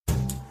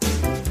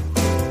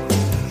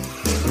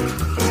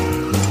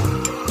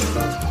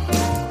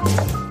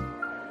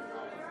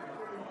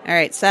All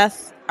right,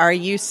 Seth, are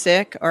you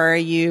sick or are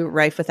you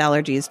rife with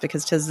allergies?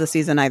 Because 'tis the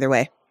season either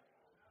way.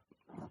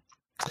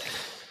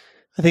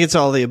 I think it's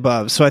all the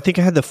above. So I think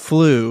I had the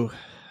flu,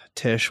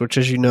 Tish, which,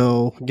 as you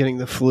know, getting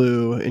the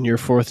flu in your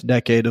fourth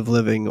decade of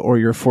living, or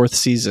your fourth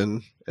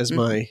season, as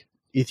my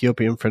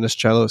Ethiopian friend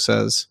Chalo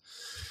says,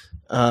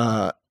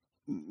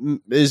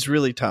 is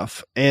really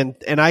tough. And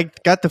I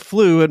got the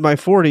flu in my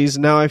 40s.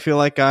 Now I feel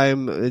like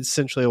I'm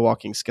essentially a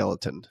walking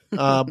skeleton.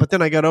 But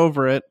then I got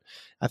over it,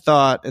 I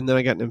thought, and then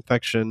I got an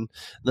infection.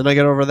 Then I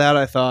got over that,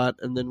 I thought,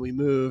 and then we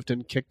moved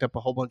and kicked up a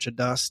whole bunch of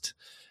dust.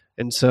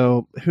 And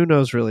so who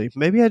knows, really?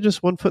 Maybe I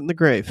just one foot in the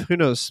grave. Who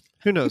knows?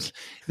 Who knows?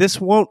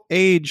 This won't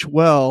age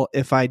well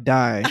if I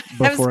die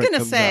before it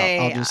comes out.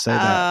 I'll just say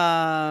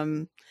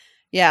that.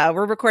 Yeah,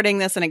 we're recording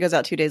this and it goes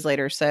out 2 days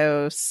later.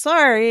 So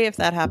sorry if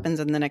that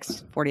happens in the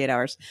next 48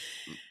 hours.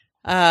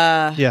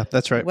 Yeah,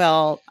 that's right.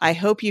 Well, I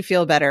hope you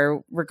feel better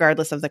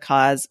regardless of the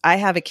cause. I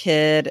have a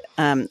kid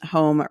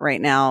home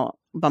right now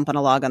bumping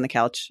a log on the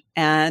couch,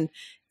 and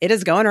it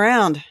is going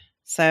around.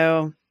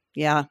 So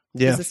yeah,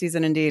 it's the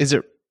season indeed. Is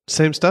it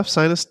same stuff?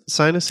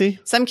 Sinusy?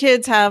 Some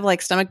kids have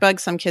like stomach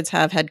bugs. Some kids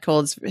have head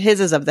colds. His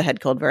is of the head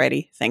cold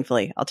variety.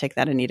 Thankfully, I'll take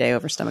that any day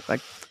over stomach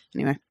bug.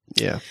 Anyway.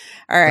 Yeah.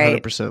 All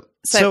right. 100%.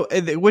 So,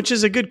 which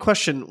is a good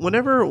question.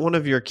 Whenever one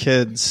of your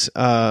kids,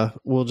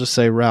 we'll just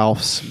say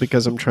Ralph's,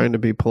 because I'm trying to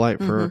be polite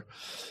for,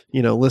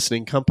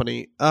 listening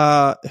company,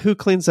 who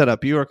cleans that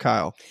up? You or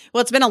Kyle?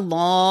 Well, it's been a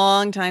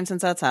long time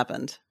since that's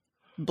happened.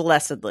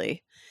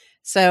 Blessedly.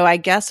 So I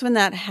guess when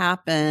that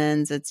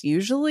happens, it's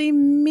usually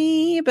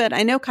me, but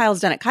I know Kyle's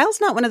done it. Kyle's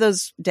not one of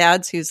those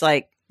dads who's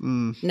like,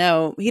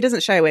 no, he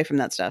doesn't shy away from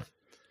that stuff.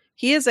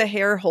 He is a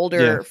hair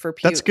holder for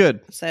puke. That's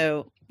good.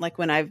 So like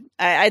when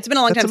it's been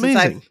a long time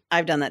since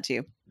I've done that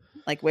too,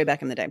 like way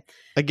back in the day.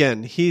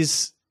 Again,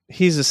 he's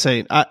a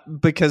saint,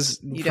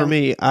 because for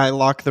me, I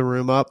lock the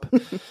room up,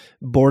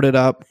 board it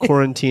up,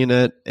 quarantine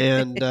it,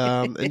 and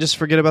just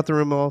forget about the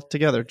room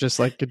altogether. Just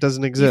like it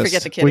doesn't exist. You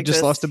forget the kid we exists.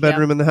 Just lost a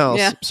bedroom in the house.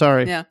 Yeah.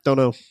 Sorry. Yeah. Don't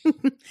know.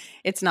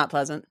 It's not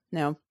pleasant.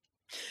 No.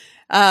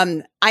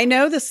 I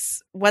know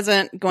this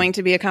wasn't going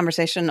to be a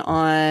conversation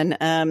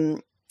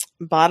on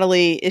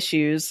bodily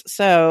issues.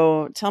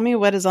 So tell me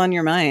what is on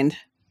your mind.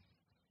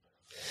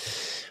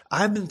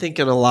 I've been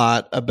thinking a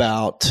lot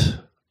about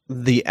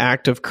the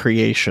act of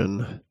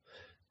creation,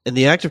 and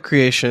the act of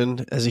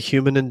creation as a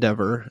human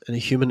endeavor and a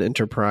human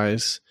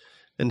enterprise,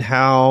 and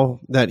how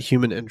that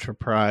human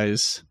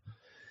enterprise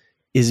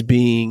is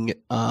being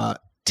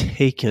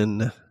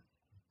taken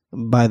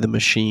by the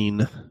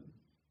machine.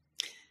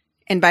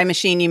 And by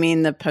machine, you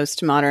mean the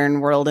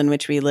postmodern world in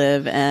which we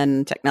live,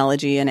 and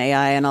technology and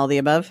AI and all the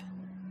above?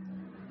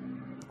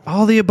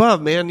 All the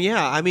above, man.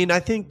 Yeah. I mean,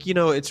 I think,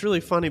 it's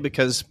really funny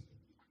because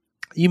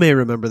you may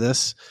remember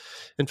this.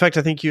 In fact,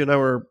 I think you and I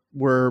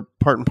were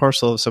part and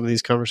parcel of some of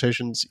these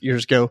conversations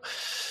years ago.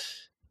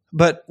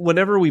 But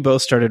whenever we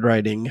both started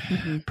writing,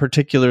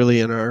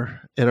 particularly in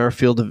our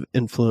field of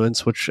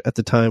influence, which at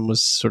the time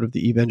was sort of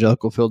the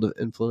evangelical field of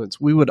influence,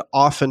 we would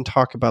often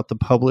talk about the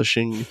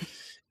publishing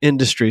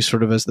industry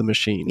sort of as the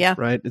machine. Yeah.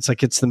 Right? It's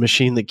like it's the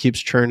machine that keeps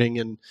churning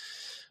and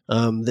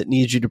that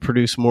needs you to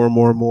produce more and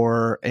more and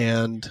more.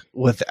 And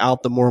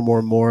without the more and more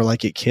and more,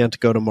 like it can't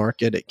go to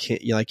market. It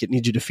can't, it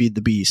needs you to feed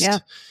the beast. Yeah.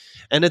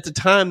 And at the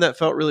time that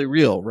felt really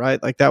real,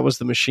 right? Like that was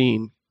the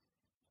machine.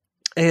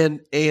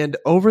 And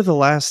over the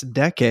last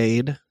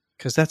decade,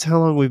 because that's how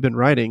long we've been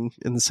writing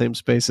in the same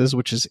spaces,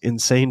 which is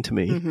insane to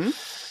me.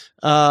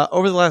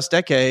 Over the last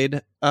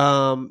decade,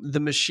 the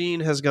machine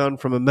has gone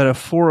from a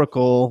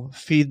metaphorical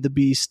feed the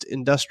beast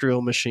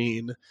industrial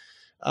machine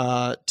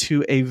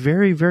to a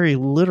very, very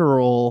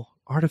literal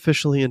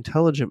artificially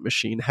intelligent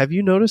machine. Have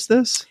you noticed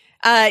this?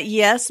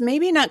 Yes,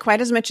 maybe not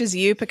quite as much as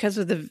you because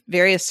of the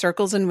various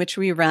circles in which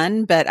we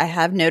run, but I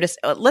have noticed,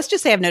 let's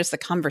just say I've noticed the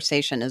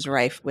conversation is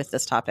rife with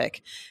this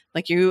topic.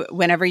 Like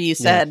whenever you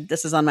said,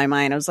 this is on my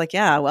mind, I was like,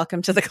 yeah,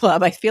 welcome to the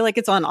club. I feel like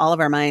it's on all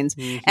of our minds.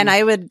 And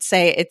I would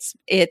say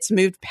it's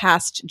moved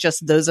past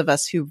just those of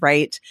us who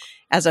write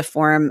as a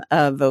form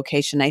of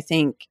vocation. I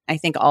think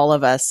all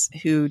of us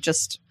who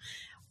just,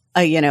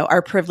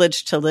 are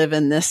privileged to live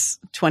in this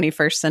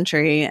 21st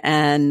century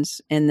and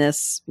in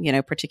this,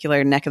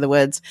 particular neck of the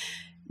woods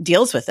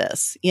deals with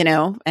this,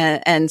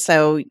 and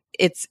so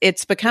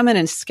it's become an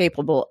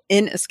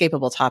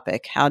inescapable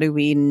topic. How do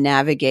we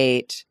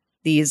navigate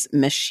these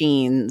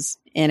machines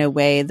in a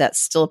way that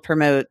still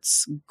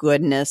promotes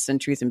goodness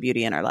and truth and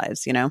beauty in our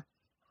lives,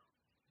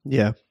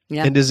 Yeah.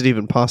 Yeah. And is it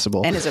even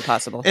possible? And is it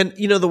possible? And,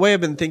 the way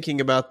I've been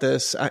thinking about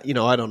this, I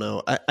don't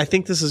know. I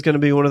think this is going to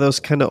be one of those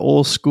kind of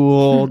old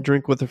school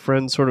drink with a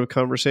friend sort of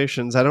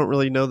conversations. I don't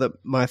really know that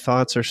my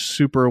thoughts are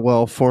super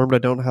well formed. I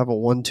don't have a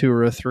 1, 2,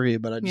 or a 3,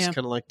 but I just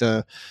kind of like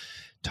to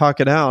talk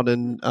it out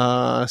and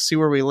see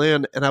where we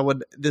land.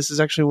 And this is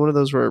actually one of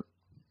those where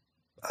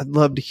I'd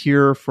love to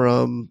hear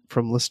from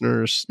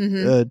listeners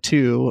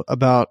too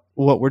about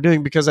what we're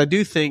doing, because I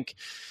do think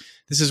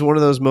this is one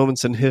of those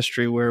moments in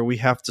history where we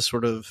have to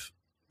sort of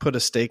put a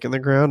stake in the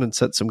ground and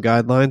set some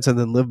guidelines and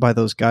then live by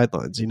those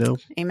guidelines,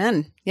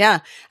 Amen. Yeah.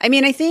 I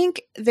mean, I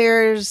think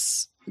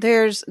there's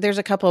there's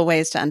a couple of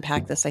ways to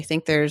unpack this. I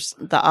think there's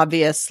the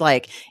obvious,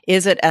 like,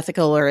 is it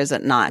ethical or is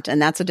it not?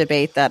 And that's a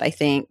debate that I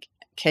think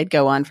could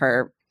go on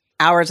for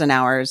hours and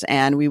hours,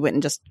 and we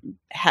wouldn't just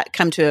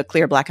come to a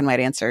clear black and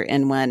white answer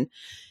in one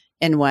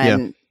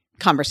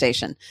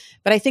conversation.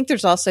 But I think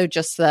there's also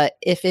just the,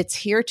 if it's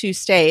here to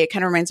stay, it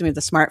kind of reminds me of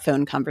the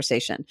smartphone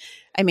conversation.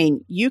 I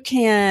mean, you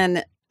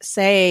can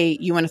say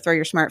you want to throw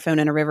your smartphone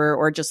in a river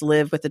or just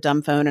live with a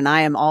dumb phone, and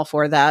I am all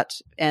for that,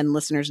 and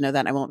listeners know that,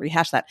 and I won't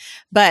rehash that.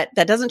 But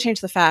that doesn't change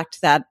the fact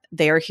that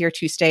they are here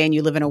to stay, and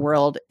you live in a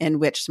world in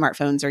which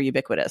smartphones are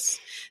ubiquitous.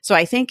 So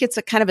I think it's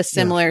a kind of a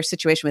similar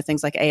situation with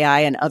things like AI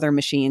and other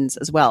machines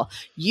as well.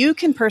 You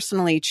can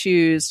personally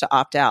choose to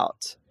opt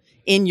out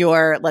in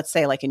your, let's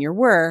say, like in your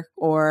work,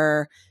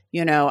 or,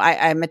 you know,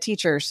 I'm a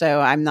teacher, so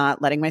I'm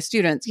not letting my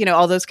students, you know,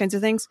 all those kinds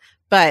of things.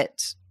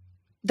 But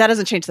that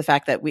doesn't change the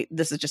fact that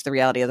this is just the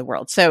reality of the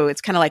world. So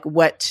it's kind of like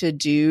what to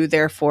do,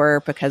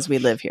 therefore, because we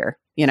live here,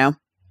 you know?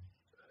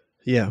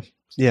 Yeah.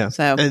 Yeah.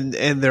 So, and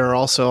there are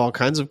also all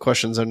kinds of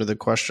questions under the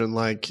question,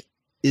 like,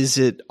 is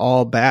it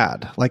all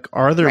bad? Like,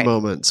 are there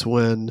moments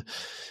when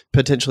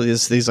potentially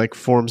these like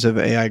forms of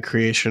AI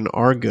creation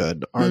are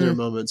good? Are there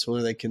moments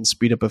when they can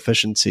speed up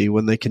efficiency,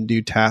 when they can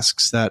do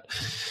tasks that,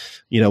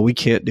 you know, we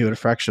can't do in a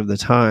fraction of the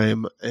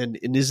time? And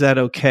is that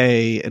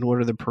okay? And what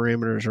are the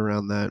parameters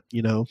around that,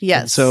 you know?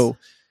 Yes. And so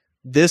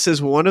this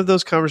is one of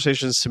those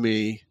conversations to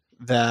me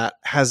that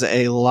has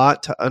a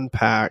lot to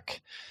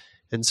unpack.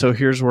 And so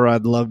here's where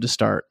I'd love to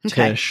start.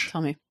 Okay, Tish,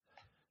 tell me.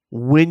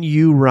 When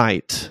you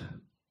write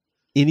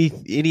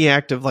any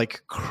act of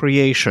like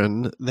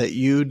creation that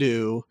you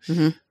do,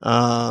 you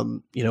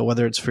know,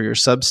 whether it's for your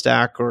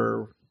Substack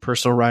or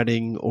personal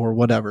writing or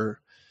whatever,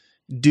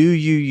 do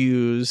you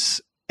use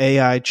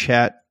AI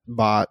chat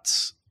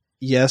bots?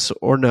 Yes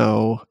or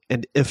no?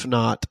 And if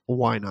not,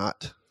 why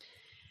not?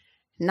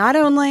 Not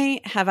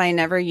only have I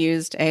never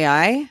used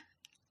AI,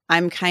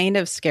 I'm kind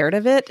of scared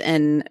of it.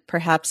 And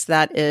perhaps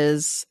that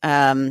is,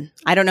 I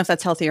don't know if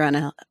that's healthy or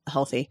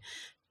unhealthy,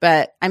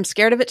 but I'm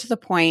scared of it to the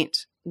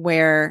point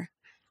where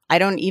I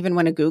don't even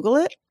want to Google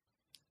it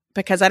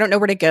because I don't know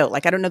where to go.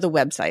 Like, I don't know the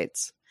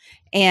websites.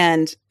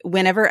 And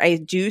whenever I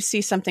do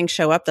see something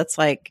show up that's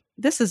like,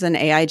 this is an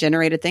AI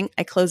generated thing,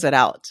 I close it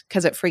out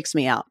because it freaks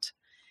me out.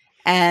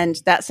 And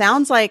that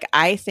sounds like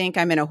I think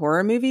I'm in a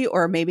horror movie,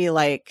 or maybe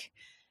like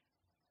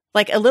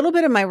a little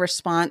bit of my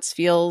response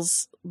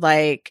feels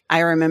like I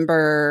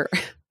remember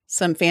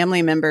some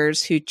family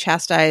members who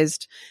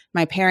chastised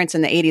my parents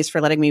in the 80s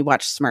for letting me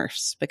watch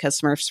Smurfs because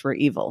Smurfs were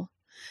evil.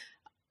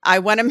 You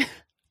know what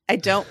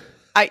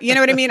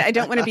I mean? I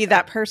don't want to be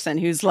that person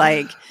who's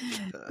like,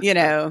 you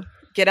know,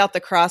 get out the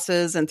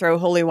crosses and throw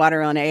holy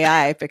water on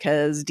AI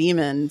because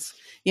demons,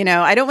 you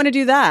know, I don't want to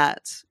do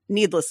that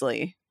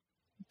needlessly.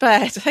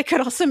 But I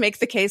could also make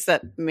the case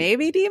that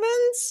maybe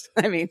demons,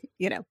 I mean,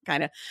 you know,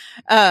 kind of.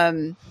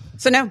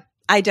 So no,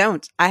 I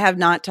don't. I have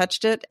not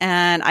touched it,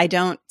 and I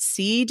don't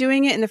see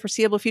doing it in the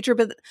foreseeable future.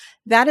 But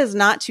that is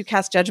not to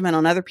cast judgment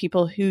on other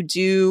people who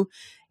do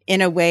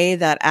in a way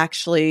that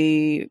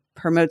actually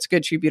promotes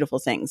good, true, beautiful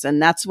things. And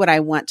that's what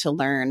I want to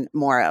learn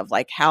more of.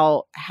 Like,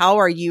 how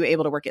are you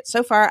able to work it?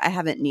 So far, I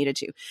haven't needed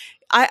to.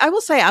 I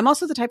will say I'm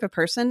also the type of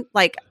person,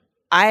 like,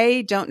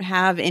 I don't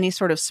have any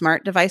sort of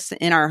smart device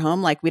in our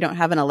home. Like, we don't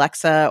have an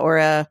Alexa or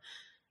I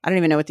don't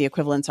even know what the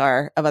equivalents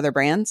are of other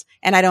brands.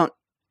 And I don't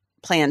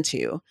plan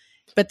to.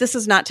 But this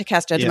is not to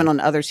cast judgment on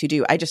others who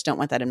do. I just don't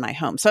want that in my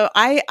home. So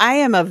I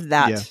am of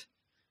that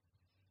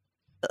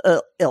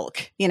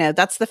ilk. You know,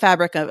 that's the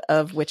fabric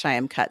of which I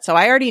am cut. So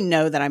I already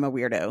know that I'm a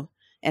weirdo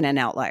and an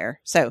outlier.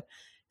 So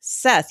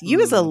Seth, you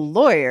as a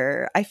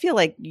lawyer, I feel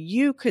like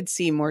you could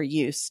see more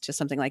use to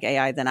something like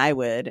AI than I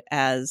would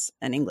as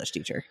an English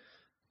teacher.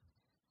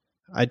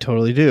 I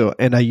totally do.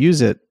 And I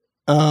use it.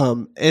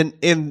 And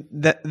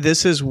that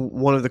this is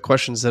one of the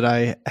questions that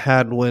I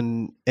had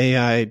when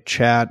AI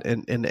chat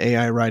and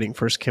AI writing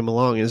first came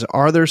along is,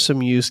 are there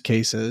some use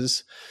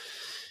cases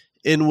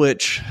in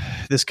which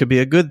this could be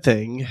a good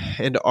thing?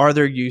 And are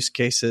there use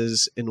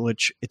cases in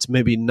which it's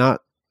maybe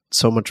not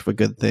so much of a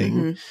good thing?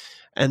 Mm-hmm.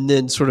 And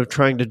then sort of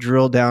trying to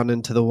drill down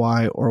into the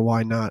why or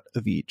why not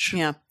of each.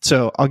 Yeah.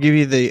 So I'll give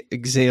you the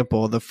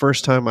example. The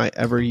first time I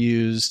ever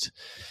used,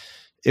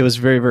 it was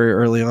very, very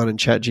early on in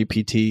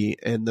ChatGPT.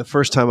 And the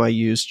first time I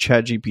used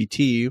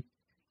ChatGPT,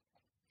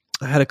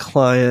 I had a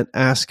client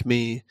ask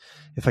me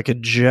if I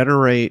could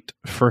generate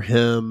for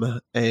him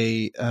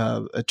a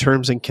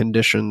terms and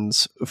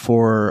conditions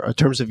for a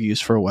terms of use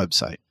for a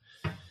website.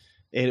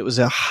 And it was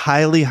a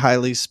highly,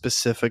 highly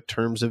specific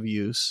terms of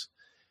use.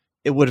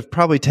 It would have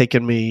probably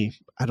taken me,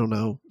 I don't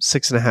know,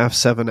 6.5,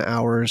 7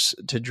 hours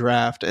to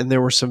draft. And there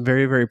were some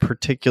very, very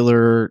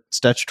particular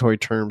statutory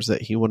terms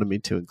that he wanted me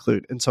to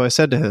include. And so I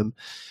said to him,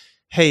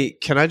 hey,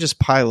 can I just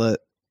pilot,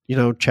 you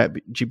know,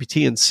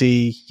 ChatGPT and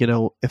see, you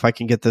know, if I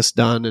can get this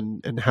done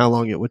and how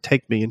long it would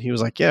take me? And he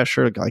was like, yeah,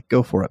 sure. Like,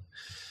 go for it.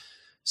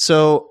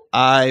 So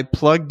I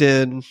plugged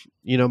in,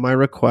 you know, my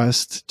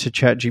request to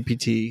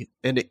ChatGPT,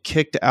 and it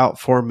kicked out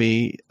for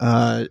me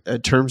a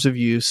terms of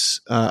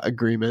use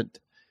agreement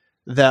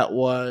that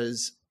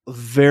was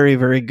very,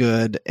 very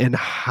good and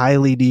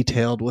highly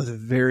detailed with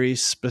very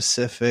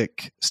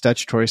specific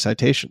statutory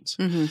citations.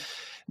 Mm-hmm.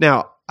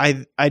 Now,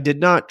 I did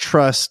not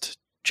trust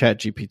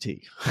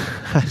ChatGPT,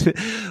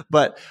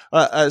 but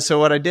so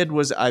what I did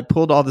was I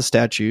pulled all the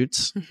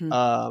statutes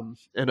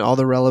and all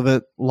the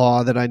relevant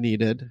law that I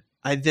needed.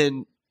 I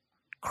then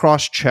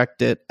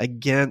cross-checked it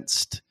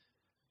against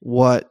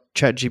what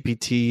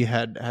ChatGPT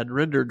had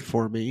rendered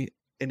for me,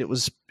 and it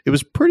was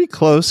pretty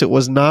close. It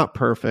was not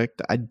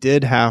perfect. I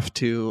did have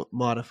to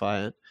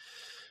modify it.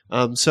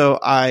 So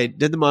I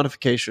did the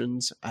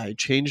modifications. I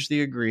changed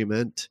the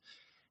agreement,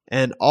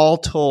 and all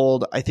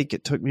told, I think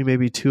it took me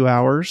maybe 2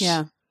 hours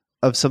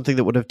of something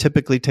that would have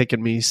typically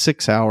taken me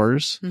 6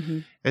 hours. Mm-hmm.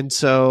 And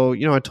so,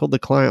 I told the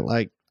client,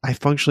 like, I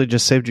functionally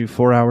just saved you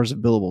 4 hours of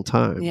billable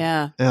time.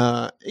 Yeah.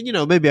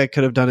 Maybe I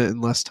could have done it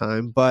in less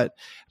time, but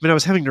I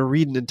was having to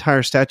read an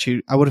entire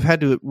statute. I would have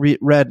had to read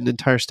an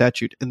entire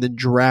statute and then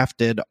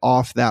drafted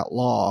off that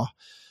law.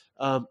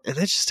 And that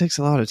just takes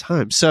a lot of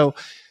time. So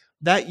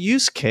that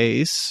use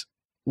case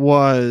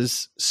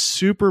was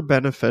super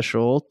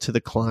beneficial to the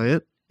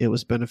client. It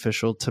was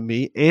beneficial to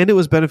me, and it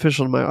was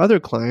beneficial to my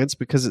other clients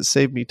because it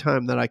saved me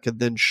time that I could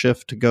then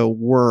shift to go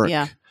work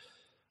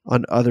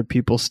on other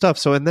people's stuff.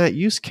 So in that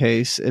use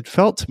case, it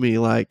felt to me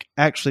like,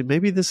 actually,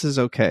 maybe this is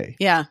okay.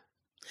 Yeah.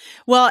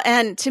 Well,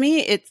 and to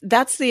me,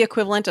 that's the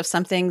equivalent of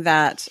something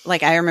that,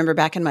 like, I remember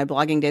back in my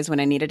blogging days when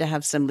I needed to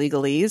have some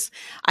legalese,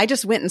 I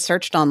just went and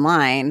searched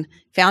online,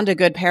 found a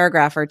good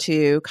paragraph or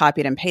two,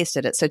 copied and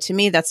pasted it. So to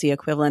me, that's the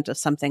equivalent of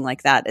something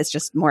like that. It's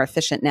just more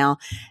efficient now.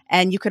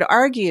 And you could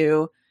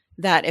argue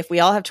that if we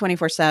all have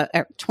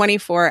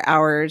 24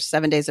 hours,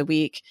 7 days a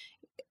week,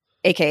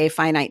 aka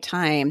finite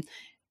time,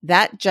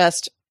 that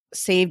just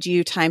saved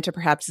you time to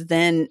perhaps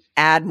then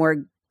add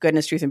more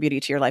goodness, truth, and beauty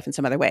to your life in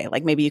some other way.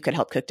 Like maybe you could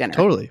help cook dinner.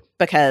 Totally.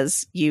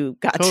 Because you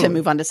got to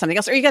move on to something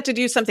else, or you got to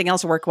do something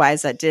else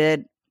work-wise that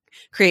did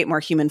create more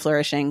human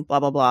flourishing, blah,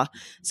 blah, blah.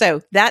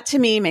 So that to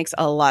me makes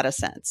a lot of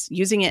sense,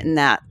 using it in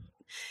that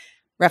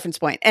reference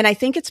point. And I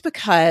think it's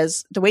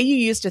because the way you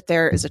used it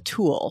there is a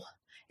tool.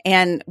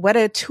 And what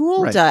a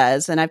tool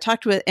does, and I've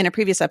talked in a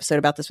previous episode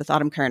about this with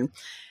Autumn Kern,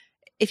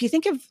 if you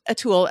think of a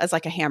tool as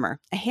like a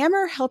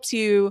hammer helps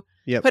you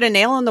put a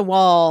nail on the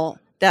wall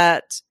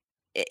that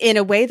in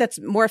a way that's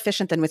more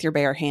efficient than with your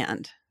bare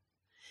hand.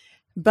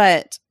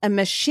 But a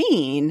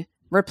machine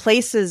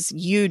replaces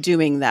you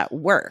doing that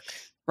work,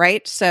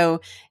 right? So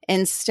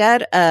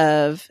instead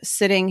of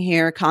sitting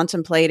here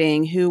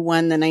contemplating who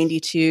won the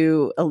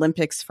 92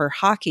 Olympics for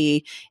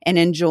hockey and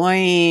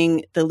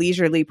enjoying the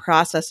leisurely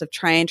process of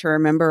trying to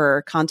remember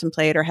or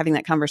contemplate or having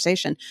that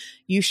conversation,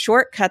 you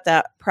shortcut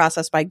that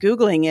process by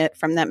Googling it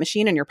from that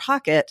machine in your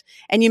pocket,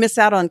 and you miss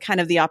out on kind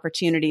of the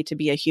opportunity to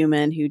be a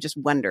human who just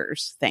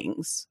wonders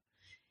things.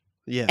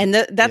 Yeah. And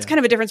that's kind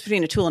of a difference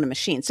between a tool and a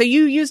machine. So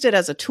you used it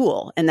as a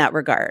tool in that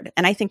regard.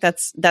 And I think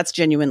that's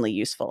genuinely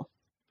useful.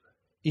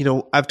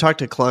 I've talked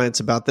to clients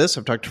about this.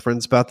 I've talked to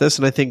friends about this.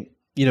 And I think,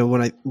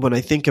 when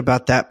I think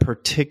about that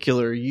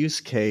particular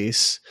use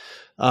case,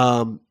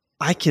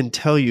 I can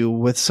tell you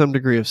with some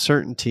degree of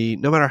certainty,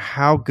 no matter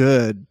how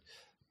good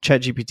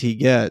ChatGPT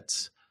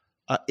gets,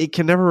 it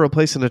can never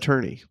replace an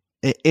attorney.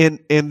 And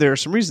there are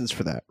some reasons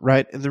for that,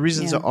 right? And the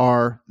reasons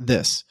are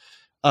this.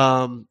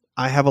 I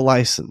have a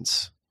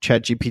license.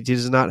 ChatGPT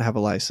does not have a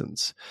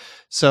license.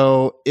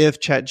 So if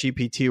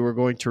ChatGPT were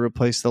going to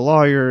replace the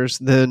lawyers,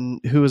 then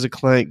who is a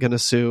client going to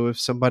sue if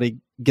somebody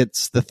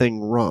gets the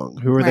thing wrong?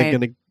 Who are they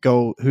going to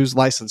go, whose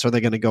license are they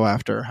going to go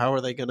after? How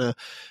are they going to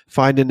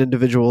find an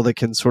individual that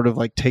can sort of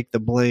like take the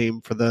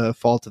blame for the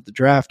fault of the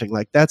drafting?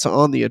 Like that's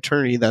on the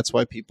attorney. That's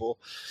why people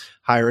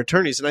hire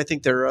attorneys. And I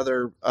think there are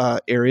other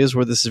areas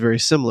where this is very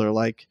similar.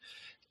 Like,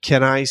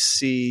 can I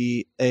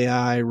see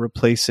AI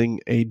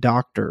replacing a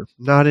doctor?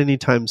 Not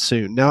anytime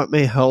soon. Now, it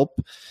may help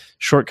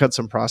shortcut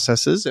some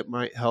processes. It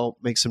might help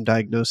make some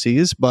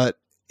diagnoses, but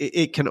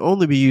it can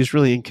only be used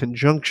really in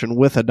conjunction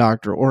with a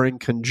doctor or in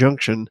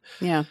conjunction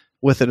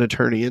with an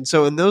attorney. And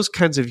so in those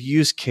kinds of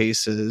use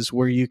cases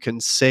where you can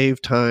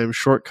save time,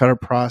 shortcut a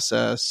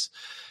process,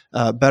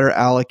 better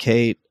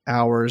allocate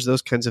hours,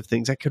 those kinds of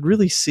things, I could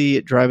really see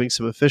it driving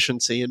some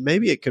efficiency. And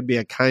maybe it could be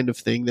a kind of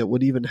thing that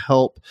would even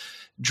help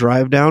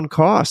drive down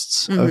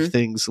costs of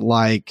things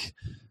like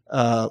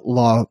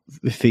law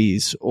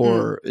fees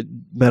or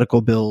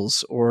medical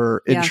bills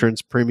or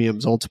insurance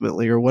premiums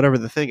ultimately, or whatever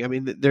the thing. I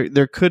mean,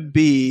 there could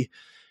be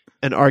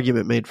an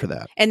argument made for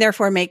that. And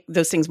therefore make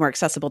those things more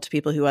accessible to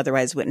people who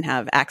otherwise wouldn't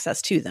have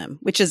access to them,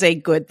 which is a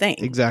good thing.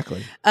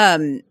 Exactly.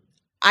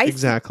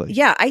 Exactly.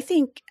 Yeah, I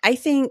think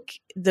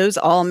those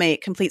all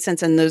make complete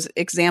sense. And those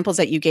examples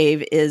that you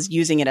gave is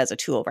using it as a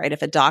tool, right?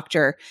 If a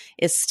doctor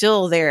is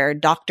still there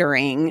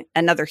doctoring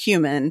another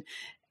human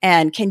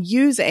and can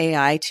use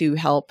AI to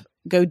help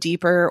go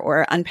deeper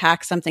or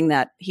unpack something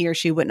that he or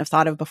she wouldn't have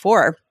thought of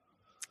before,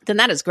 then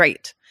that is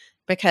great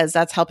because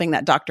that's helping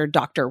that doctor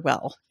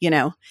well,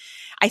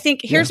 I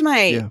think here's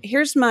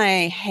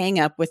my hang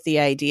up with the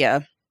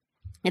idea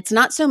It's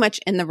not so much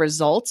in the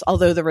results,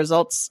 although the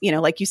results,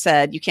 like you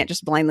said, you can't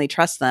just blindly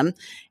trust them.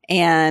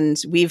 And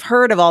we've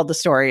heard of all the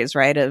stories,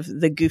 right, of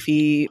the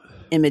goofy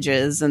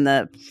images and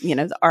the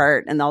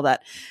art and all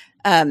that.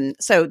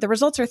 So the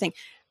results are a thing.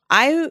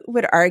 I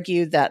would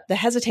argue that the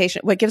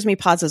hesitation, what gives me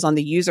pause is on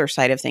the user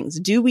side of things.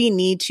 Do we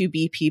need to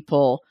be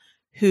people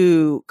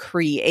who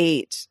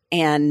create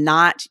and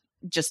not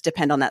just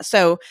depend on that?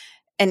 So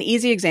an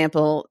easy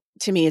example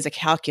to me is a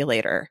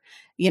calculator.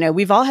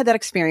 We've all had that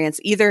experience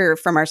either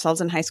from ourselves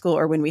in high school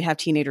or when we have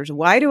teenagers.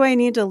 Why do I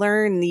need to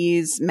learn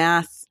these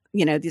math,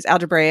 these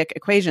algebraic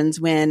equations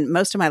when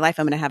most of my life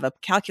I'm going to have a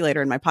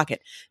calculator in my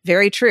pocket?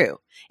 Very true.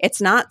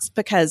 It's not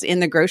because in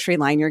the grocery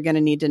line you're going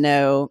to need to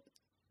know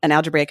an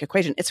algebraic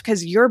equation. It's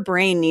because your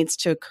brain needs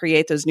to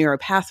create those neural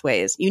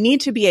pathways. You need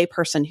to be a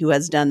person who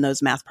has done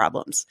those math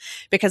problems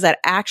because that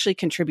actually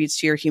contributes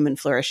to your human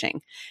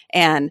flourishing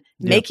and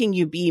making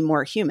you be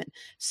more human.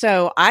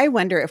 So I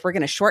wonder if we're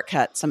going to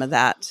shortcut some of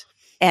that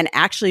and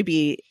actually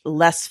be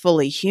less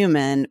fully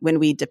human when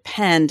we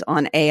depend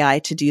on AI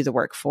to do the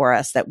work for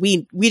us that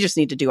we just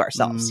need to do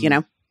ourselves,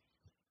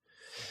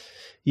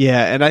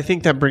 Yeah. And I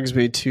think that brings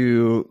me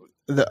to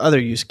the other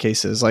use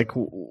cases. Like,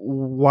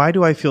 why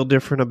do I feel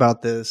different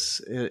about this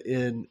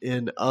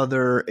in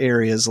other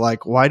areas?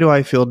 Like, why do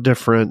I feel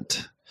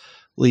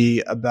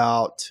differently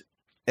about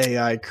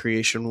AI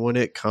creation when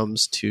it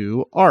comes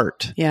to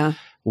art? Yeah.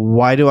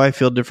 Why do I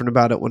feel different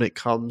about it when it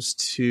comes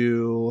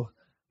to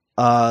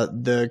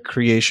the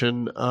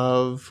creation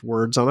of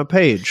words on a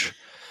page,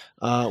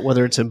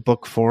 whether it's in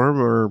book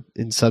form or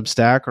in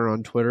Substack or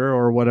on Twitter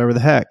or whatever the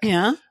heck?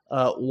 Yeah.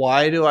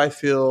 Why do I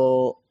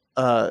feel,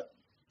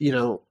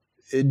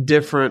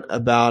 different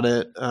about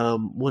it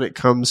when it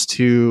comes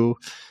to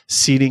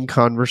seeding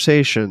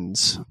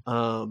conversations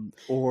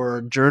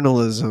or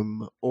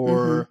journalism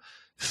or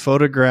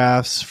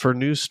photographs for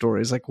news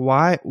stories? Like,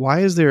 why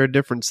is there a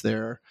difference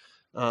there?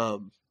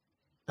 So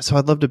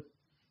I'd love to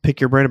pick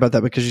your brain about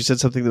that because you said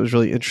something that was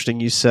really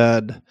interesting. You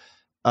said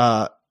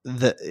that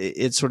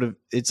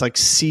it's like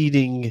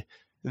seeding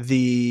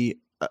the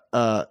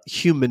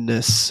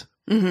humanness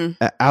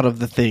out of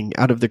the thing,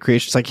 out of the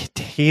creation. It's like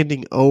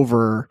handing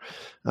over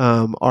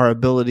our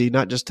ability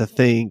not just to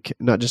think,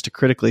 not just to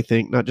critically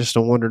think, not just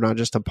to wonder, not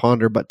just to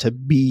ponder, but to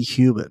be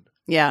human.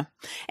 Yeah.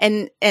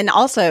 And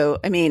also,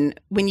 I mean,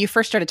 when you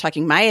first started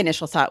talking, my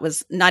initial thought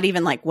was not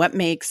even like what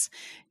makes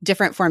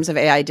different forms of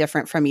AI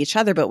different from each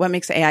other, but what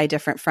makes AI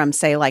different from,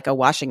 say, like a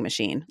washing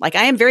machine. Like,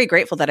 I am very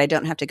grateful that I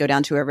don't have to go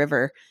down to a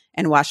river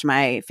and wash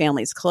my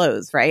family's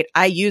clothes, right?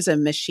 I use a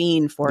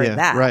machine for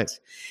that. Right.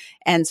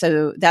 And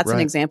so that's an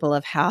example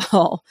of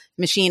how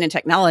machine and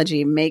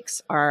technology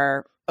makes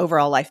our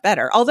overall life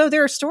better. Although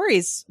there are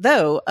stories,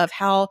 though, of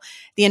how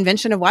the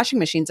invention of washing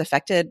machines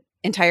affected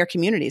entire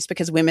communities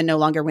because women no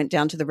longer went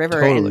down to the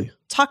river and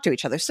talked to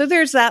each other. So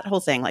there's that whole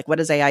thing, like, what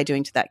is AI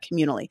doing to that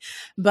communally?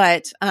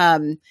 But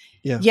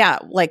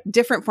like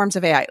different forms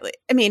of AI.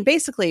 I mean,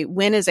 basically,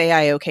 when is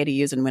AI okay to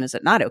use and when is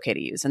it not okay to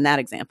use in that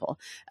example?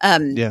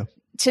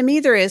 To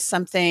me, there is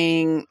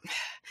something,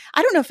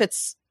 I don't know if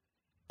it's,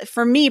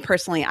 for me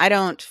personally, I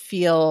don't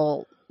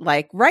feel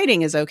like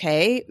writing is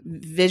okay.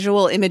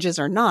 Visual images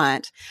are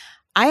not.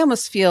 I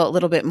almost feel a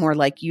little bit more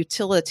like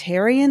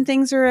utilitarian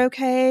things are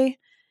okay.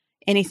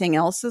 Anything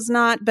else is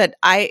not. But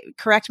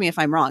correct me if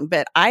I'm wrong,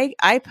 but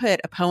I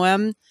put a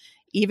poem,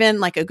 even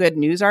like a good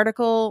news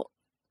article,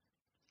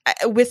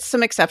 with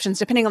some exceptions,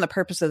 depending on the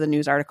purpose of the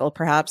news article,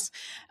 perhaps,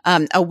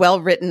 a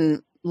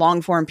well-written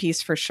long form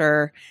piece for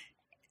sure,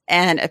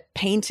 and a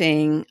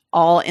painting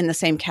all in the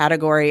same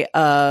category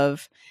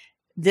of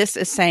this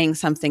is saying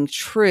something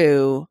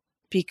true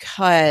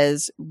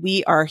because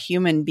we are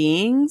human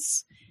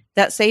beings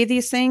that say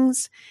these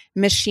things.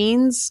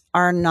 Machines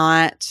are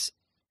not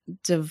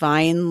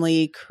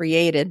divinely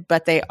created,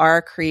 but they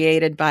are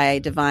created by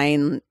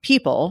divine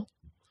people,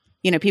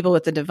 people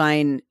with the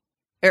divine,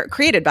 or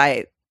created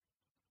by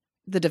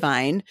the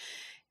divine.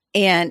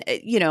 And,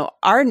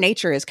 our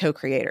nature is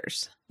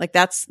co-creators. Like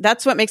that's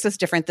what makes us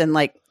different than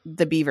like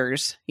the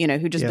beavers,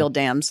 who just build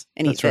dams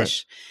and eat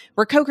fish. Right.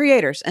 We're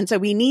co-creators. And so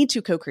we need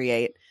to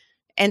co-create.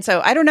 And so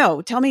I don't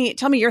know, tell me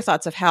your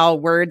thoughts of how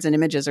words and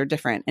images are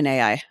different in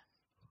AI.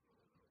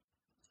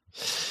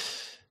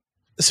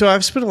 So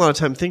I've spent a lot of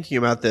time thinking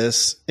about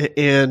this,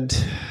 and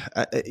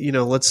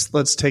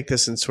let's take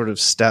this in sort of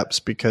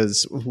steps,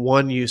 because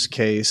one use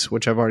case,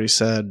 which I've already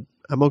said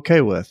I'm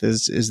okay with,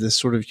 is this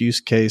sort of use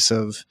case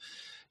of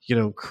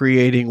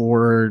creating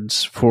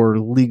words for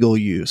legal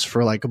use,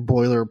 for like a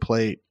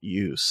boilerplate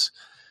use.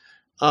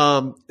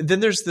 Then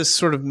there's this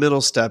sort of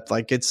middle step,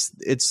 like it's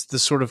the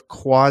sort of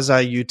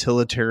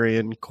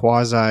quasi-utilitarian,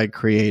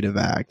 quasi-creative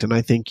act, and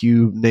I think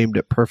you named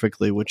it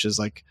perfectly, which is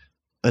like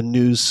a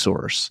news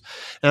source.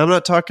 And I'm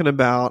not talking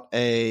about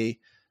a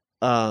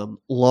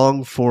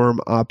long form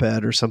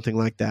op-ed or something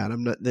like that.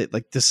 I'm not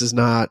like, this is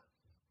not,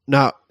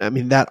 I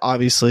mean, that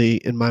obviously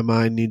in my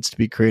mind needs to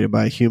be created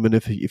by a human.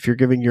 If you're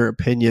giving your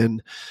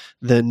opinion,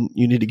 then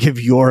you need to give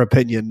your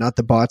opinion, not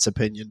the bot's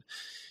opinion.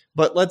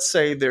 But let's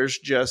say there's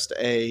just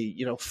a,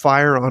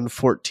 fire on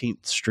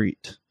 14th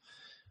Street,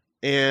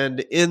 And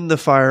in the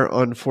fire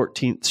on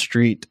 14th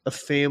Street, a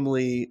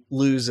family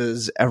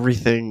loses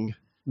everything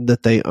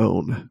that they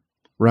own,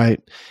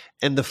 right?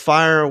 And the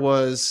fire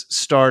was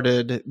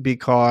started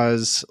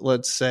because,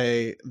 let's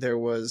say, there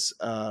was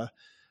a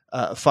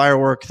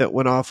firework that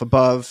went off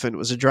above, and it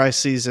was a dry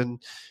season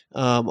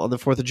on the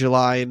 4th of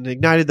July, and it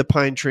ignited the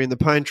pine tree, and the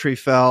pine tree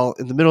fell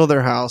in the middle of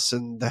their house,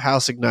 and the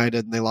house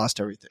ignited, and they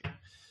lost everything.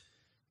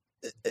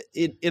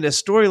 In a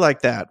story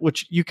like that,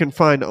 which you can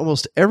find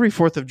almost every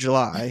 4th of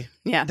July,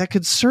 that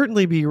could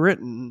certainly be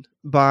written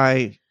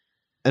by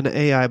an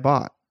AI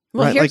bot,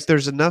 right? Like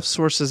there's enough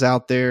sources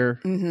out there.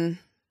 Mm-hmm.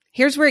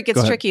 Here's where it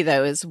gets tricky,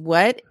 though, is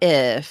what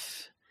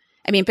if,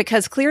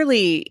 because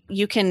clearly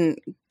you can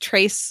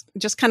trace,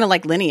 just kind of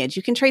like lineage,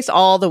 you can trace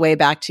all the way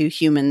back to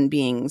human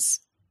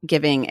beings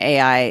giving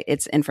AI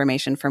its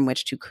information from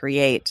which to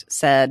create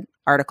said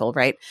article,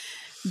 right?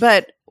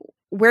 But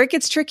where it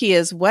gets tricky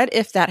is what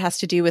if that has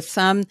to do with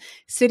some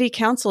city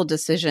council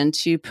decision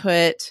to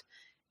put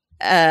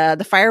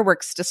the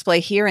fireworks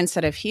display here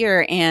instead of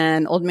here,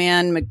 and old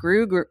man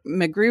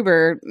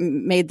McGruber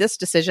made this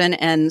decision,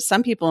 and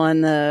some people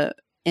in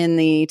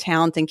the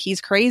town think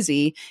he's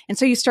crazy, and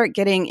so you start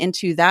getting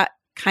into that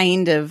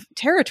kind of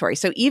territory.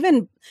 So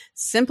even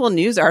simple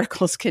news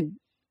articles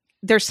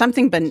there's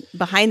something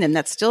behind them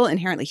that's still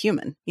inherently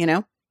human, you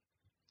know?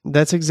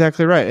 That's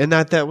exactly right. And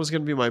that was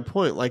going to be my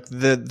point. Like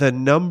the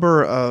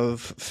number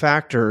of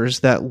factors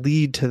that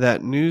lead to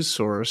that news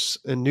source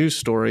and news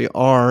story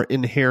are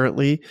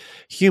inherently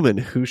human.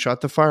 Who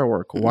shot the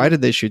firework? Why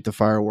did they shoot the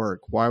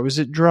firework? Why was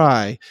it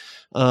dry?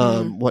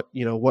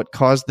 What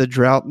caused the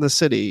drought in the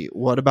city?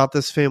 What about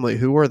this family?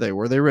 Who were they?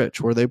 Were they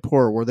rich? Were they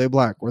poor? Were they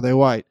black? Were they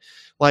white?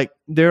 Like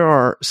there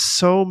are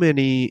so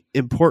many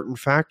important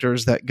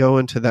factors that go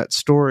into that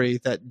story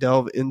that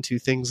delve into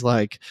things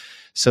like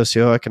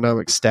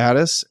socioeconomic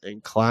status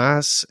and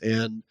class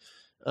and,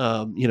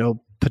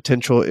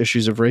 potential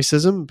issues of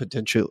racism,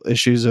 potential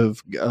issues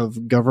of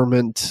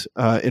government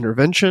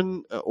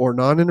intervention or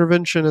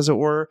non-intervention, as it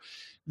were.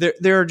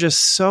 There are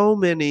just so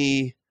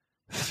many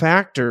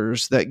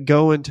factors that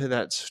go into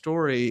that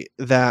story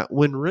that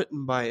when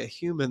written by a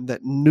human,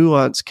 that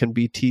nuance can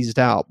be teased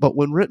out. But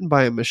when written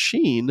by a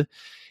machine,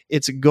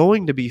 it's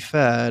going to be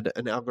fed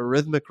an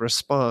algorithmic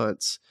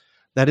response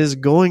that is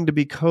going to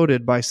be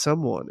coded by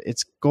someone.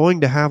 It's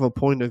going to have a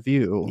point of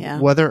view. Yeah.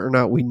 Whether or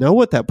not we know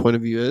what that point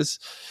of view is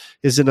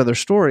another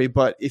story.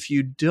 But if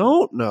you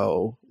don't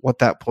know what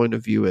that point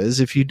of view is,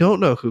 if you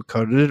don't know who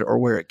coded it or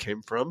where it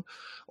came from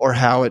or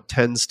how it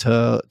tends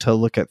to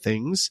look at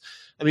things,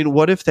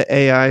 what if the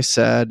AI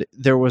said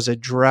there was a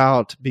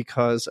drought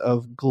because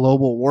of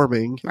global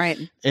warming, right?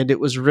 And it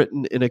was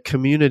written in a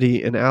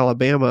community in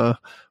Alabama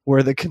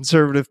where the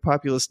conservative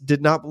populace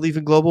did not believe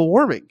in global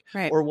warming,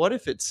 right? Or what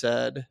if it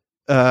said,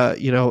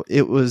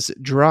 it was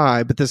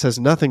dry, but this has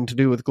nothing to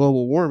do with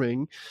global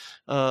warming,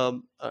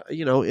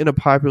 in a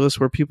populace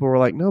where people were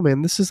like, no,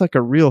 man, this is like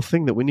a real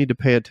thing that we need to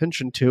pay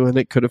attention to, and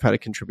it could have had a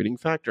contributing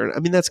factor.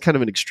 And that's kind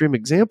of an extreme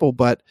example,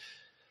 but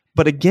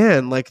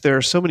again, like there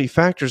are so many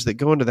factors that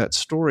go into that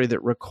story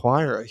that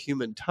require a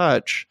human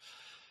touch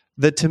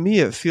that to me,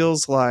 it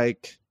feels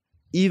like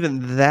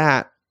even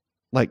that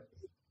like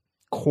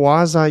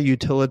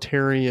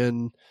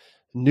quasi-utilitarian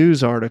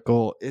news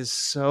article is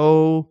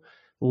so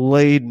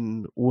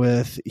laden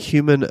with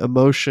human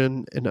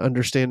emotion and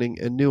understanding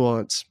and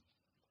nuance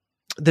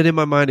that in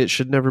my mind, it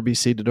should never be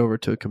ceded over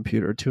to a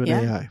computer, to an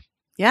AI.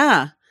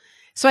 Yeah.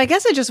 So I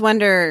guess I just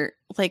wonder,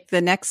 like,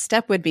 the next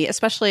step would be,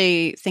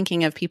 especially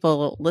thinking of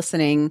people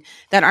listening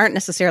that aren't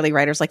necessarily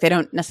writers, like they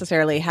don't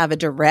necessarily have a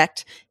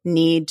direct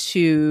need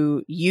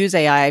to use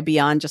AI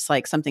beyond just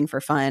like something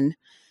for fun.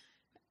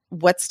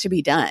 What's to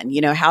be done?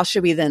 How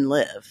should we then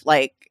live?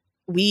 Like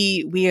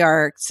we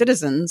are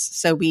citizens,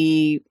 so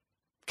we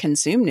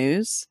consume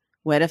news.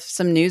 What if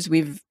some news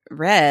we've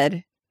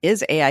read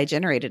is AI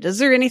generated? Is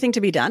there anything to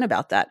be done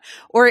about that?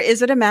 Or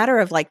is it a matter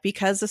of like,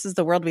 because this is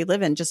the world we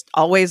live in, just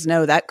always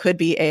know that could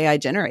be AI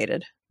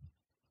generated?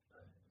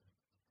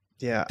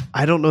 Yeah,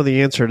 I don't know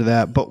the answer to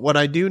that. But what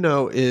I do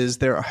know is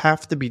there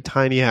have to be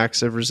tiny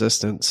acts of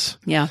resistance.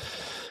 Yeah.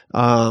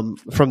 From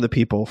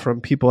people at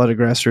a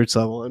grassroots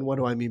level. And what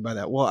do I mean by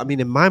that? Well,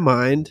 in my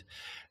mind,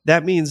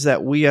 that means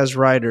that we as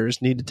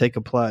writers need to take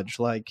a pledge.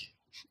 Like,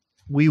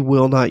 we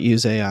will not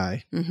use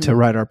AI to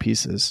write our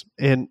pieces.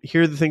 And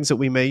here are the things that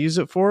we may use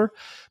it for,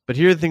 but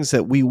here are the things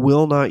that we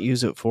will not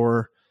use it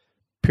for,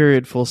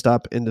 period, full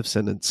stop, end of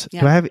sentence.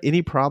 Yeah. Do I have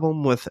any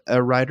problem with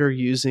a writer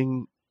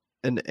using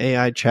an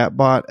AI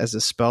chatbot as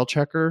a spell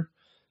checker?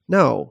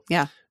 No.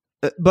 Yeah.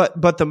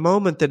 But the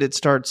moment that it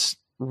starts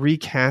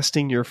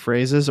recasting your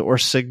phrases or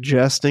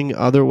suggesting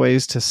other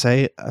ways to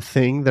say a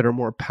thing that are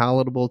more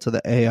palatable to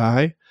the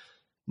AI,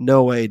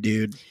 no way,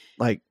 dude.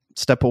 Like,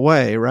 step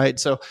away, right?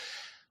 So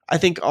I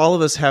think all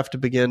of us have to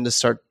begin to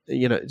start,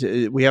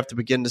 we have to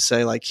begin to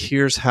say, like,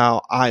 here's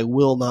how I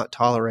will not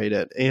tolerate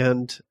it.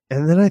 And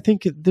then I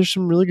think there's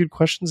some really good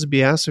questions to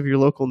be asked of your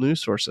local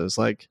news sources.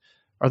 Like,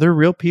 are there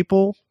real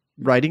people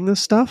writing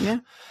this stuff? Yeah.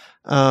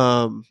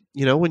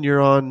 When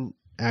you're on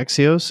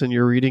Axios and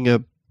you're reading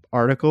a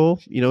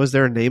article, is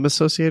there a name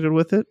associated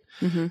with it?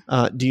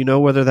 Mm-hmm. Do you know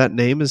whether that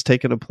name has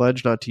taken a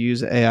pledge not to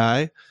use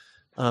AI?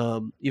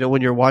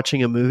 When you're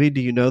watching a movie,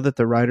 do you know that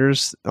the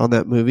writers on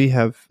that movie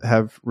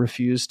have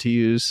refused to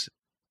use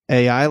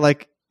AI?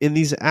 Like, in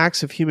these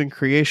acts of human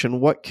creation,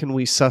 what can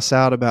we suss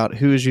out about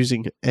who is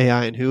using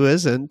AI and who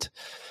isn't?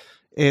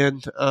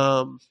 And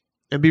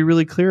be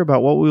really clear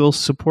about what we will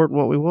support and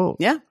what we won't.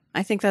 Yeah,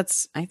 I think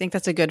that's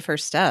a good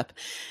first step.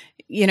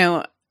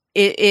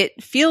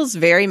 It feels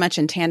very much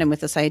in tandem with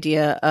this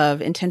idea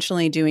of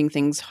intentionally doing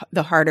things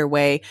the harder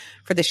way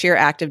for the sheer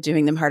act of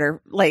doing them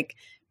harder, like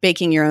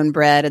baking your own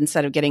bread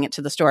instead of getting it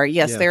to the store.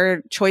 Yes, there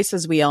are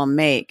choices we all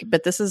make,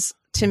 but this is,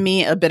 to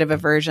me, a bit of a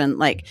version,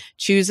 like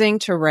choosing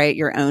to write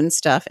your own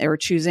stuff or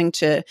choosing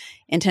to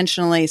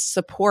intentionally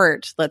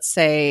support, let's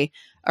say,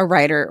 a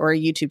writer or a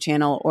YouTube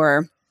channel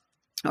or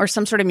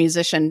some sort of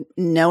musician,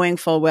 knowing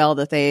full well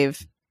that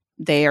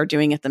they are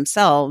doing it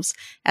themselves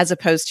as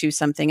opposed to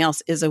something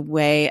else, is a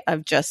way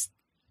of just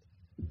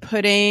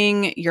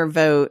putting your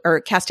vote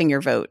or casting your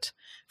vote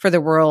for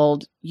the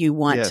world you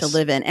want to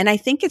live in. And I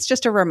think it's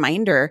just a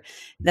reminder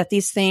that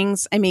these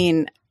things, I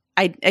mean,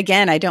 I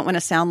don't want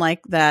to sound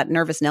like that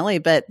nervous Nelly,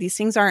 but these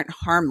things aren't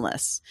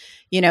harmless.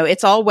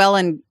 It's all well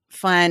and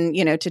fun,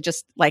 to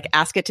just like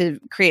ask it to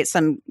create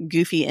some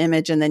goofy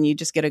image and then you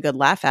just get a good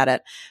laugh at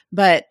it.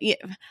 But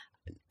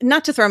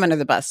not to throw him under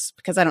the bus,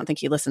 because I don't think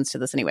he listens to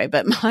this anyway,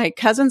 but my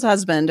cousin's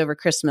husband over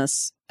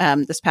Christmas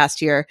this past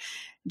year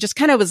just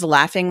kind of was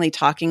laughingly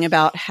talking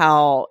about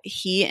how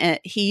he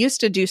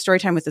used to do story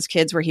time with his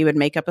kids where he would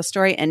make up a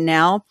story, and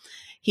now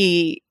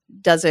he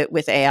does it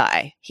with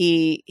AI.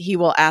 He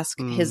will ask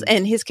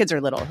his kids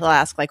are little. He'll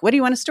ask, like, what do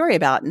you want a story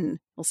about? And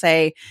he'll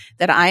say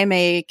that I'm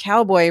a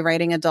cowboy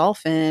riding a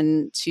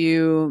dolphin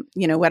to,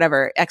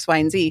 whatever, X, Y,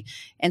 and Z.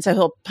 And so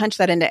he'll punch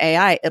that into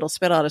AI. It'll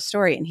spit out a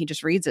story and he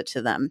just reads it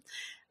to them.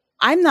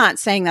 I'm not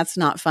saying that's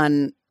not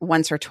fun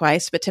once or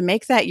twice, but to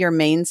make that your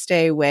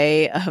mainstay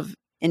way of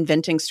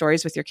inventing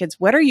stories with your kids,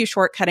 what are you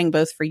shortcutting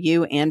both for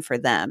you and for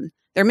them?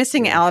 They're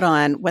missing out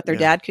on what their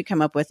dad could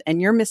come up with,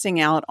 and you're missing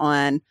out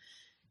on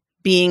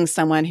being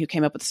someone who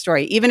came up with a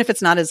story, even if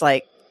it's not as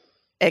like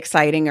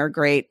exciting or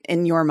great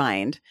in your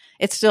mind.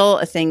 It's still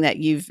a thing that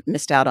you've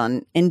missed out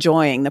on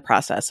enjoying the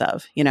process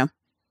of,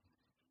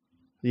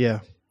 Yeah.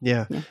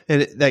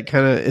 And that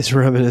kind of is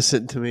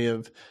reminiscent to me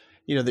of,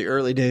 the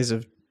early days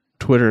of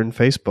Twitter and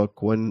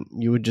Facebook, when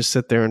you would just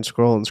sit there and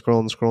scroll and scroll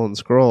and scroll and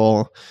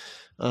scroll.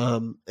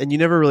 And you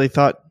never really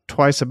thought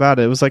twice about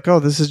it. It was like,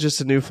 oh, this is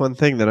just a new fun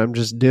thing that I'm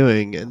just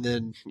doing. And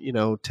then,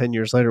 10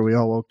 years later, we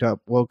all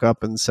woke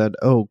up and said,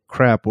 oh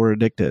crap, we're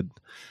addicted.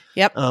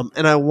 Yep.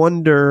 And I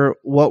wonder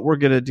what we're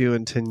going to do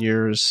in 10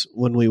 years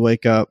when we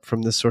wake up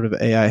from this sort of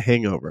AI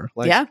hangover.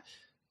 What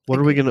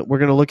are we're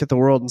going to look at the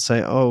world and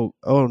say, oh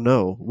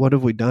no, what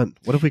have we done?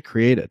 What have we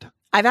created?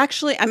 I'm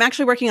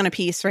actually working on a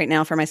piece right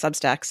now for my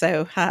Substack.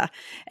 So,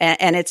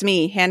 and it's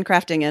me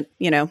handcrafting it,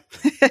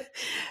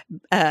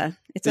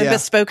 it's a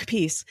bespoke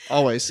piece.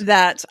 Always.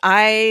 That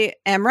I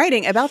am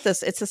writing about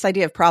this. It's this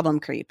idea of problem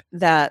creep,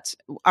 that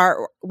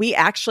we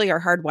actually are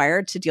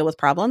hardwired to deal with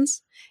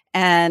problems.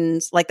 And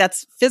like,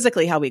 that's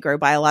physically how we grow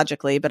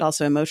biologically, but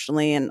also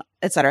emotionally and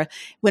et cetera.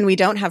 When we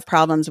don't have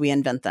problems, we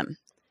invent them.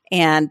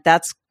 And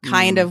that's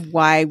kind of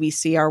why we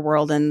see our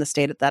world in the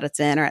state that it's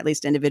in, or at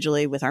least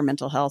individually with our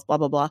mental health, blah,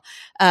 blah, blah.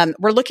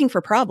 We're looking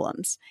for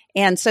problems.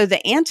 And so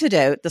the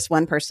antidote, this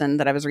one person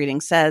that I was reading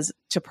says,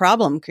 to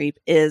problem creep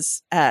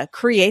is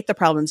create the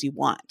problems you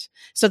want.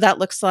 So that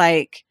looks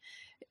like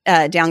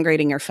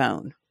downgrading your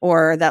phone,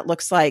 or that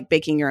looks like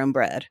baking your own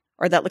bread,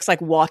 or that looks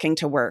like walking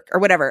to work, or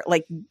whatever.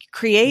 Like,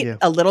 create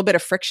a little bit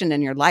of friction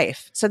in your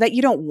life so that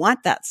you don't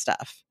want that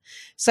stuff.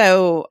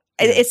 So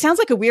it sounds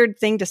like a weird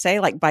thing to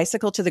say, like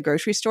bicycle to the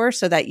grocery store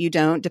so that you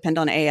don't depend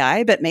on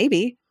AI, but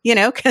maybe,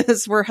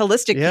 because we're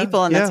holistic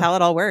people and that's how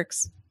it all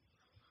works.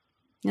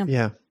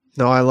 Yeah.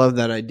 No, I love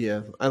that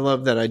idea.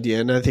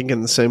 And I think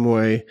in the same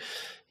way,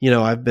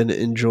 I've been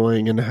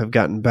enjoying and have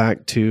gotten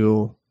back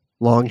to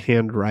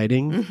longhand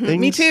writing things.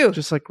 Me too.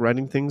 Just like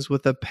writing things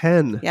with a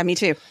pen. Yeah, me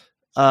too.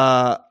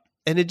 And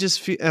it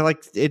just feels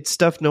like it's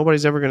stuff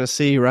nobody's ever going to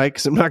see, right?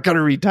 Because I'm not going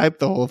to retype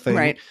the whole thing.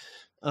 Right.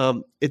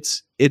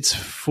 It's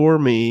for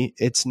me.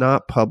 It's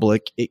not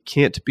public. It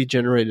can't be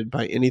generated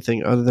by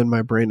anything other than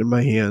my brain and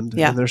my hand.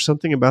 Yeah. And there's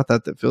something about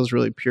that feels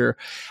really pure.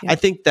 Yeah. I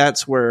think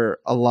that's where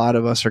a lot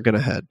of us are going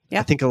to head. Yeah.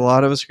 I think a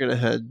lot of us are going to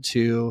head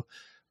to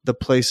the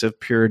place of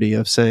purity,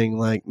 of saying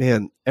like,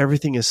 man,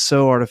 everything is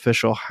so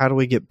artificial. How do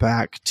we get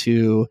back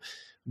to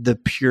the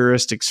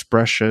purest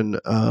expression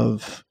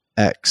of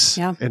X?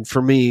 Yeah. And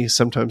for me,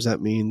 sometimes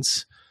that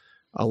means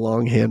a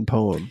longhand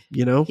poem,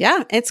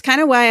 Yeah. It's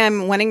kind of why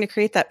I'm wanting to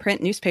create that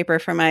print newspaper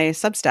for my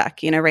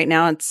Substack. Right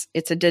now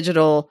it's a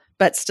digital,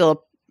 but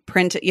still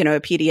print, a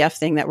PDF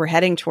thing that we're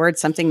heading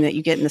towards, something that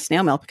you get in the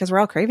snail mail, because we're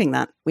all craving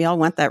that. We all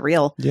want that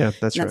real. Yeah,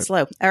 that's right. That's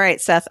slow. All right,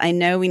 Seth, I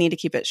know we need to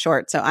keep it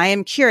short. So I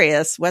am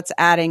curious, what's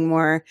adding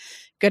more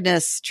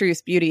goodness,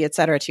 truth, beauty, et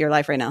cetera, to your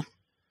life right now?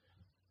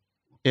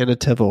 Anna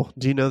Tivel.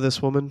 Do you know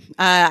this woman?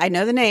 I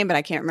know the name, but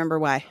I can't remember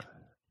why.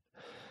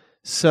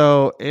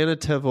 So Anna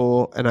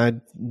Tivel, and I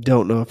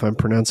don't know if I'm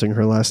pronouncing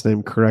her last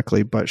name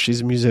correctly, but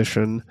she's a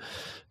musician.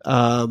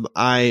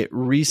 I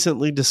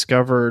recently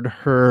discovered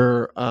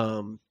her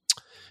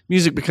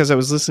music because I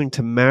was listening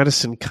to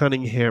Madison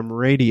Cunningham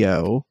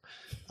Radio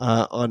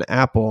on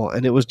Apple,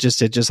 and it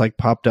just like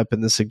popped up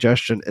in the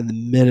suggestion. And the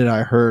minute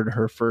I heard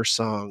her first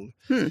song,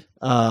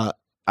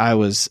 I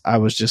was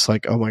just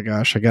like, oh my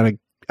gosh, I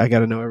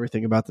gotta know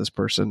everything about this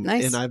person.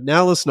 Nice. And I've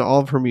now listened to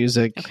all of her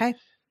music. Okay.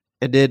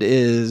 And it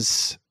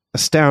is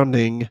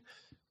astounding.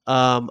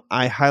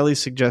 I highly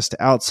suggest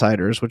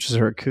Outsiders, which is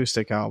her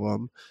acoustic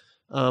album.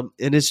 And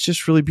it's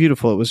just really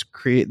beautiful. It was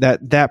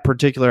that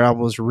particular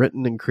album was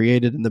written and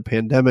created in the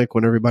pandemic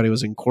when everybody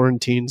was in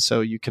quarantine.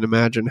 So you can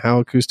imagine how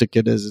acoustic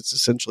it is. It's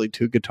essentially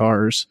 2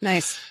 guitars.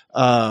 Nice.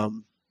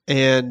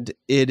 And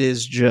it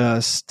is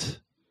just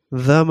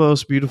the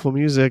most beautiful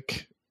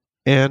music,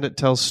 and it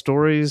tells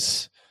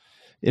stories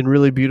in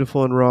really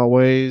beautiful and raw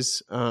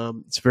ways.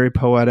 It's very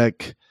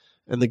poetic,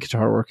 and the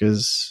guitar work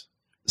is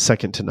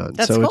second to none.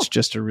 That's so cool.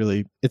 it's a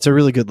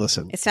really good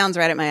listen. It sounds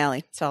right at my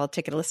alley. So I'll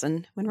take a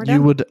listen when we're done.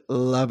 You would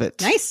love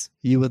it. Nice.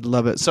 You would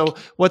love it. So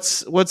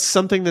what's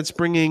something that's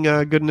bringing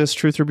goodness,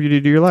 truth, or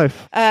beauty to your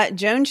life?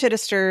 Joan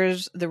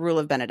Chittister's The Rule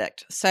of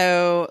Benedict.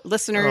 So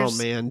listeners.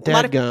 Oh man,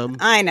 dadgum.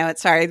 I know,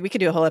 it's sorry. We could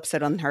do a whole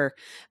episode on her,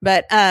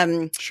 but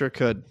sure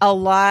could. A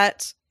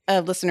lot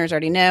of listeners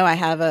already know I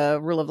have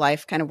a Rule of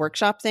Life kind of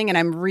workshop thing, and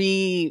I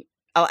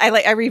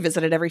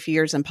revisit it every few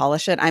years and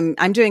polish it.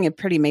 I'm doing a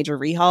pretty major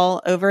rehaul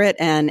over it,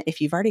 and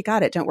if you've already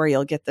got it, don't worry,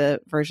 you'll get the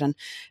version,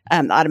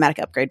 the automatic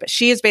upgrade. But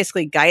she is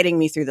basically guiding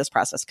me through this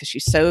process because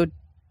she's so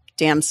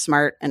damn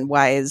smart and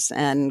wise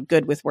and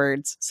good with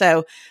words.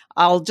 So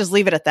I'll just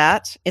leave it at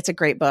that. It's a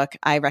great book.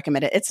 I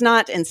recommend it. It's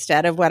not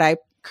instead of what I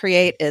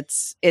create.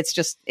 It's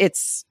just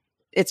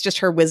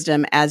her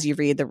wisdom as you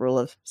read the Rule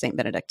of Saint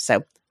Benedict.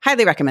 So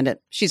highly recommend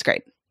it. She's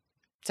great.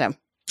 So.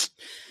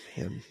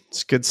 Man,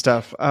 it's good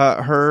stuff.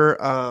 Her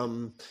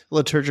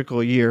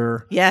liturgical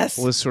year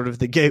was sort of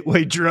the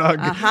gateway drug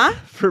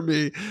for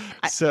me.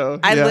 So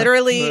I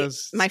literally,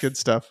 good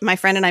stuff. My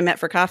friend and I met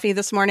for coffee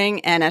this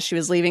morning, and as she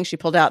was leaving, she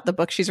pulled out the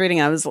book she's reading.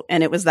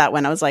 And it was that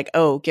one. I was like,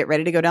 oh, get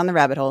ready to go down the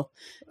rabbit hole.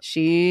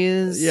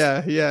 She's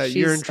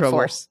you're in trouble.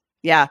 Force.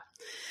 Yeah.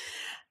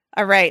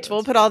 All right.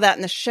 We'll put all that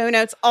in the show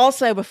notes.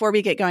 Also, before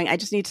we get going, I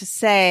just need to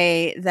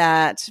say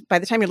that by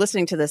the time you're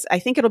listening to this, I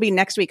think it'll be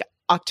next week,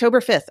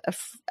 October 5th,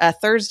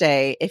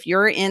 Thursday. If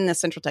you're in the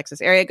Central Texas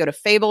area, go to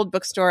Fabled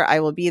Bookstore. I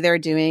will be there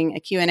doing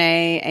a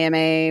Q&A,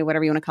 AMA,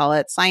 whatever you want to call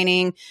it,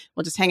 signing.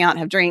 We'll just hang out and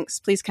have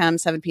drinks. Please come,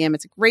 7 p.m.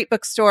 It's a great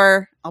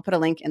bookstore. I'll put a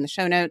link in the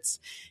show notes.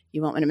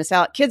 You won't want to miss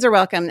out. Kids are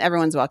welcome.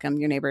 Everyone's welcome.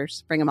 Your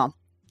neighbors. Bring them all.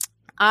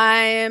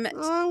 I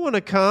want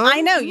to come.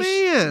 I know.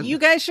 Man. You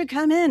guys should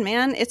come in,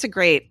 man. It's a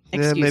great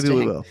excuse. Yeah, maybe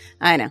we will.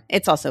 I know.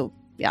 It's also,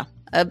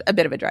 a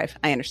bit of a drive.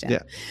 I understand.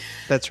 Yeah,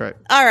 that's right.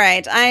 All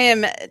right. I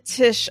am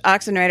Tish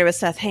Oxenrider with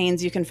Seth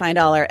Haynes. You can find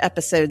all our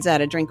episodes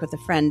at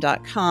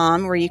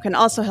adrinkwithafriend.com, where you can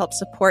also help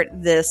support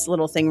this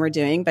little thing we're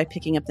doing by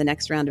picking up the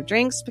next round of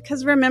drinks.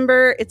 Because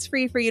remember, it's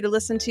free for you to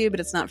listen to,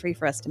 but it's not free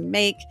for us to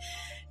make.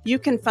 You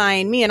can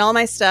find me and all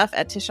my stuff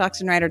at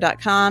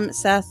tishoxenrider.com.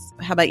 Seth,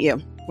 how about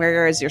you?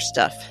 Where is your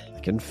stuff?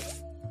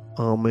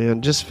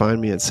 Just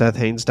find me at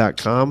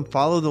sethhaynes.com.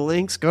 Follow the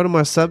links, go to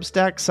my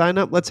Substack, sign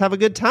up. Let's have a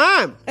good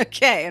time.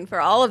 Okay. And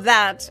for all of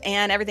that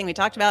and everything we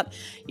talked about,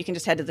 you can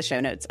just head to the show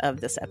notes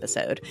of this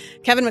episode.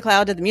 Kevin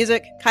MacLeod did the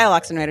music. Kyle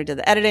Oxenrider did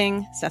the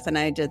editing. Seth and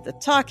I did the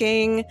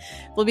talking.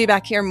 We'll be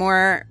back here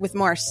with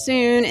more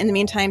soon. In the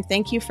meantime,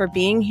 thank you for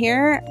being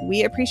here.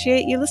 We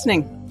appreciate you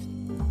listening.